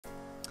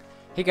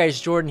Hey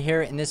guys, Jordan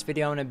here. In this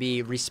video, I'm going to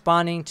be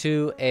responding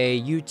to a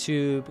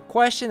YouTube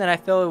question that I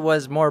feel it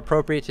was more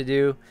appropriate to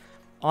do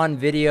on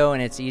video,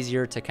 and it's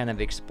easier to kind of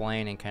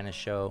explain and kind of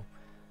show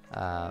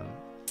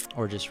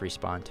or just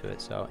respond to it.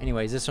 So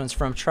anyways, this one's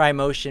from Try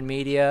Motion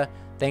Media.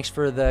 Thanks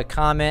for the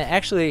comment.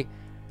 Actually,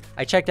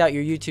 I checked out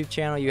your YouTube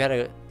channel. You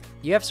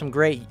have some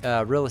great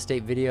real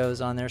estate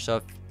videos on there. So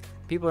if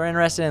people are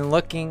interested in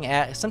looking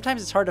at,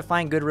 sometimes it's hard to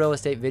find good real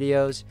estate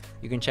videos,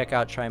 you can check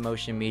out Try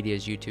Motion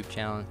Media's YouTube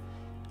channel.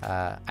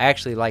 I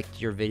actually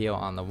liked your video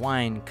on the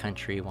wine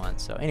country one.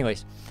 So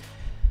anyways,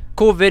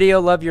 cool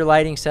video. Love your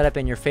lighting setup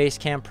and your face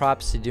cam.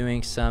 Props to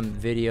doing some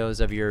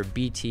videos of your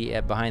BT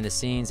at behind the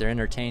scenes. They're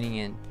entertaining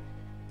and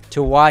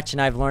to watch,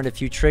 and I've learned a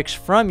few tricks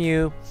from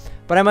you.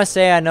 But I must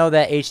say, I know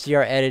that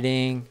HDR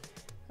editing,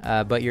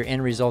 but your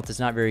end result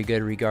is not very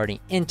good regarding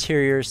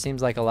interiors.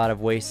 Seems like a lot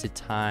of wasted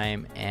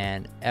time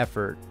and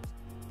effort.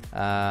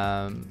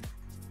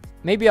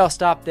 Maybe I'll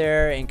stop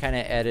there and kind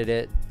of edit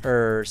it,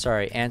 or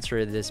sorry,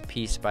 answer this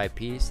piece by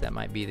piece. That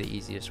might be the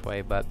easiest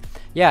way. But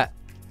yeah,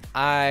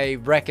 I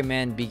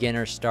recommend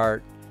beginners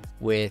start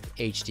with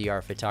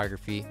HDR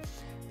photography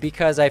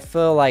because I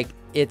feel like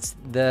it's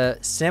the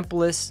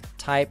simplest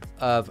type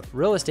of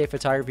real estate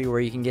photography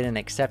where you can get an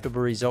acceptable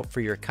result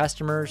for your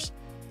customers,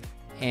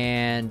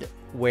 and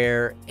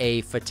where a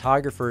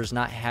photographer is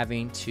not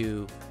having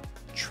to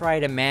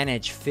try to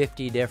manage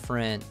 50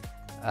 different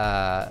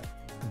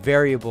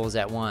variables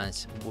at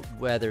once,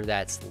 whether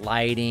that's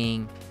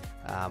lighting,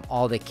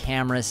 all the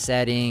camera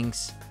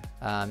settings.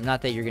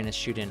 Not that you're going to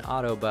shoot in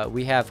auto, but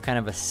we have kind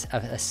of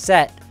a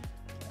set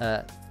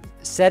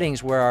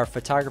settings where our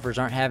photographers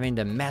aren't having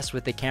to mess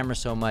with the camera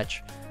so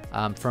much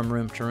from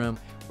room to room,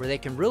 where they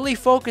can really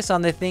focus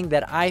on the thing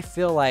that I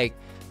feel like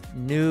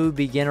new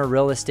beginner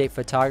real estate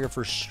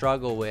photographers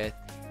struggle with,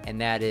 and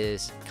that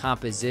is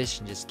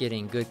composition, just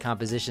getting good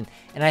composition.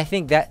 And I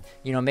think that,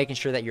 you know, making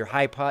sure that your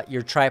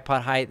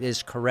tripod height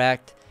is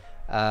correct.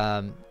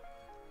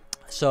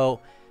 So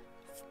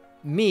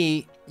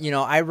me, you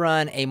know, I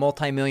run a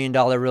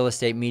multi-million-dollar real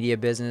estate media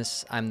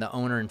business. I'm the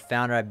owner and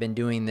founder. I've been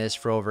doing this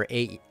for over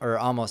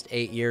almost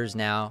 8 years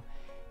now.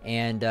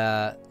 And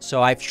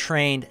so I've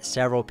trained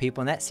several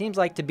people, and that seems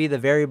like to be the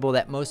variable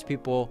that most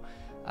people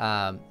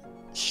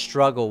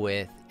struggle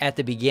with at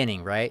the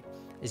beginning, right?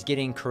 Is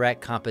getting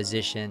correct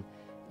composition,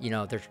 you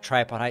know, their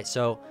tripod height.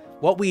 So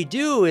what we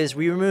do is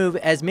we remove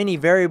as many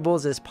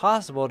variables as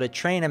possible to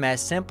train them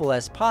as simple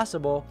as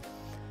possible,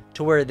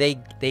 to where they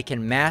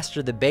can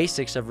master the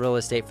basics of real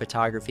estate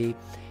photography.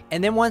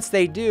 And then once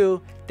they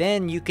do,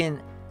 then you can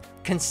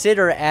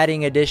consider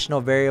adding additional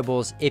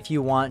variables if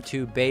you want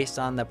to, based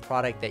on the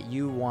product that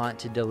you want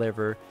to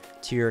deliver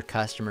to your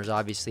customers.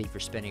 Obviously, if you're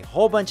spending a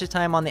whole bunch of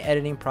time on the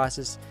editing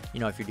process,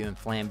 you know, if you're doing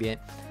Flambient,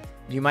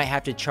 you might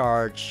have to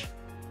charge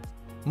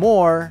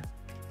more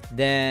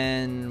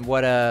than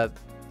what a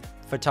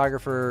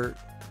photographer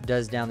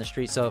does down the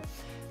street. So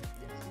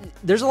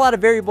there's a lot of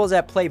variables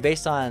at play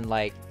based on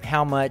like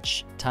how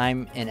much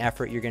time and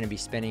effort you're going to be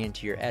spending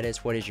into your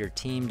edits. What does your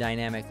team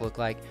dynamic look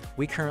like?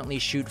 We currently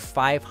shoot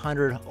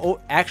 500,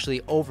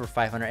 actually over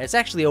 500. It's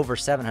actually over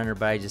 700,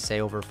 but I just say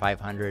over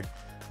 500.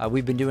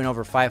 We've been doing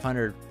over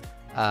 500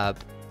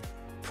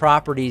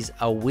 properties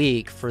a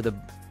week for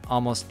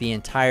almost the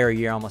entire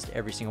year, almost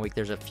every single week.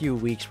 There's a few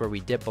weeks where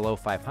we dip below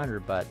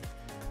 500, but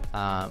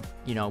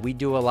you know, we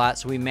do a lot,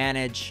 so we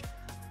manage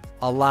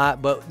a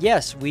lot. But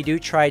yes, we do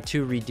try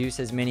to reduce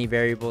as many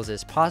variables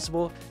as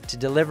possible to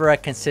deliver a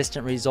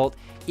consistent result,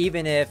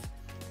 even if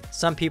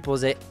some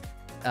people's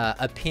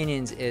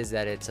opinions is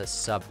that it's a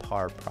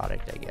subpar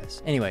product, I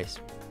guess. Anyways,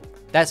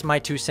 that's my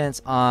 2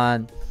 cents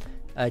on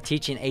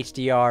teaching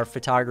HDR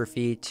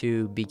photography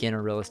to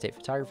beginner real estate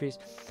photographies.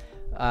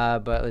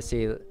 But let's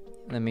see.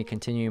 Let me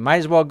continue. Might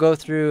as well go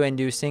through and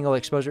do single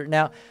exposure.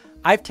 Now,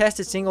 I've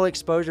tested single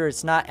exposure.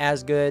 It's not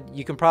as good.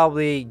 You can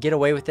probably get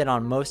away with it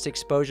on most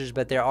exposures,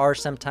 but there are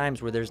some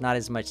times where there's not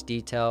as much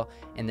detail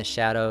in the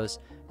shadows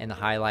and the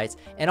highlights.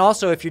 And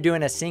also, if you're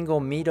doing a single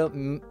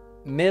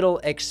middle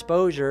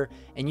exposure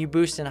and you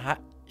boost in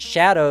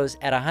shadows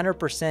at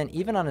 100%,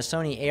 even on a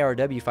Sony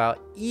ARW file,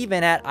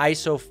 even at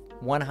ISO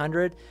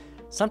 100,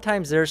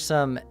 sometimes there's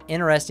some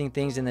interesting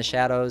things in the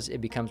shadows. It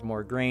becomes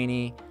more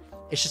grainy.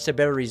 It's just a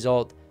better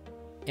result,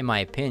 in my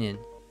opinion,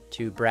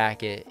 to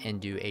bracket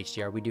and do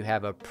HDR. We do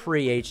have a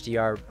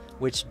pre-HDR,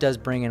 which does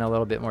bring in a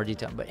little bit more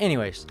detail. But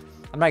anyways,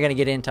 I'm not going to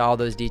get into all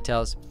those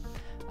details.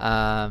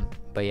 But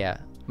yeah,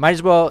 might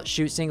as well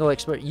shoot single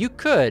exposure. You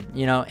could,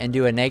 you know, and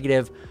do a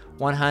negative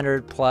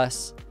 100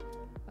 plus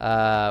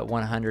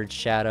 100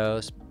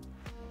 shadows,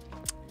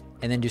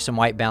 and then do some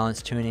white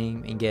balance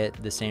tuning and get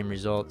the same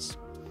results.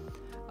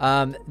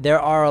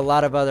 There are a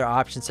lot of other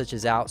options, such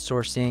as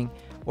outsourcing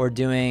or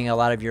doing a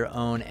lot of your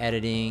own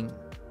editing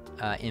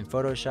in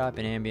Photoshop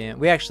and Ambient.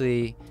 We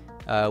actually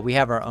we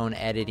have our own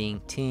editing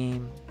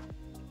team.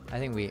 I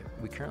think we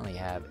currently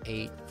have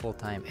 8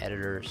 full-time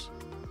editors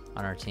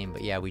on our team.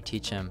 But yeah, we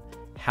teach them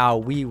how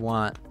we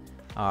want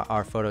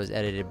our photos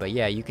edited. But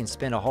yeah, you can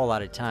spend a whole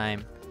lot of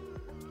time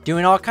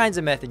doing all kinds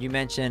of methods. You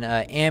mentioned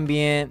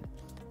ambient,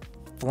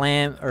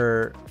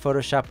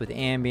 Photoshop with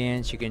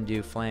ambience. You can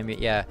do Flambient.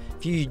 Yeah,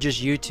 if you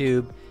just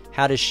YouTube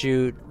how to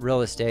shoot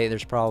real estate,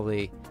 there's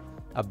probably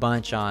a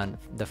bunch on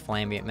the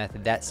Flambient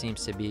method. That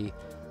seems to be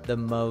the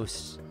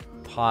most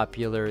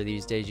popular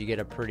these days. You get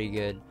a pretty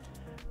good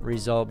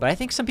result, but I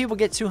think some people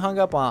get too hung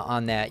up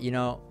on that. You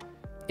know,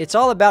 it's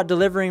all about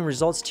delivering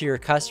results to your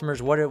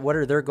customers. What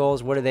are their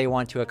goals? What do they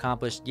want to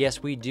accomplish?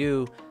 Yes, we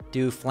do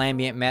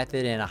Flambient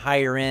method and a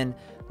higher end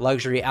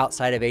luxury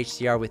outside of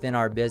HDR within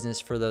our business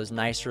for those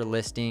nicer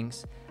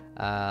listings.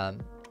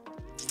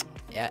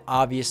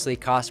 Obviously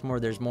costs more.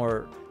 There's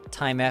more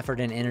time, effort,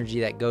 and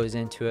energy that goes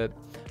into it.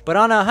 But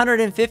on a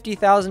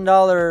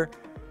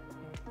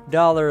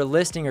 $150,000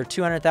 listing or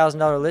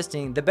 $200,000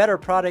 listing, the better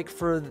product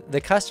for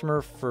the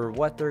customer for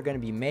what they're going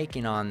to be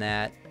making on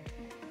that.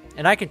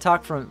 And I can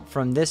talk from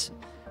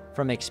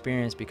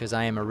experience because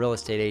I am a real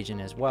estate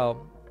agent as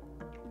well,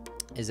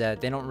 is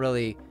that they don't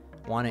really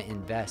want to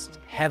invest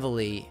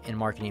heavily in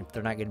marketing if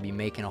they're not going to be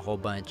making a whole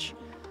bunch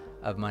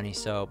of money.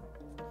 So,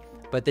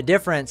 but the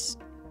difference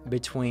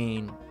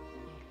between,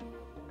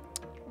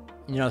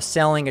 you know,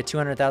 selling a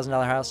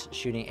 $200,000 house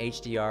shooting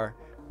HDR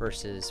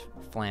versus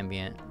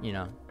Flambient, you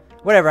know,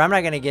 whatever. I'm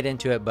not going to get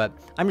into it, but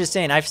I'm just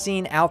saying I've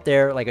seen out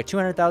there like a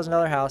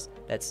 $200,000 house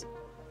that's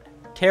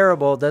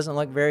terrible, doesn't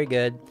look very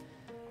good,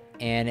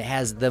 and it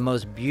has the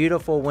most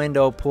beautiful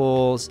window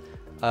pulls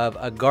of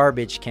a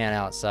garbage can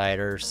outside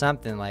or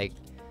something. Like,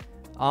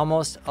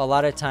 almost a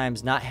lot of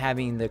times not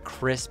having the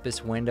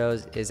crispest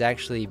windows is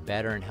actually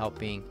better in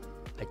helping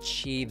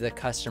achieve the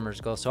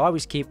customer's goals. So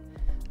always keep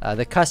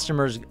the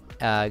customer's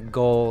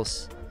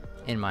goals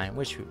in mind,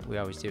 which we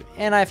always do.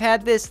 And I've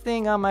had this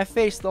thing on my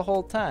face the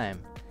whole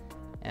time.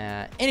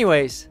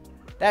 Anyways,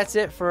 that's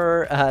it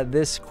for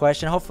this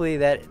question. Hopefully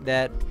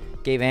that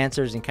gave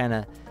answers, and kind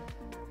of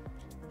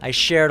I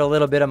shared a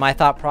little bit of my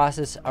thought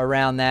process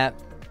around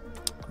that.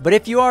 But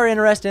if you are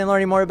interested in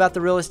learning more about the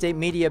real estate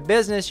media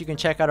business, you can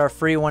check out our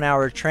free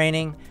 1-hour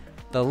training.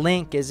 The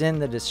link is in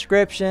the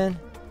description.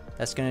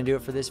 That's going to do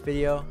it for this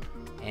video.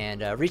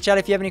 And reach out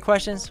if you have any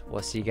questions.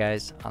 We'll see you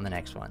guys on the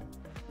next one.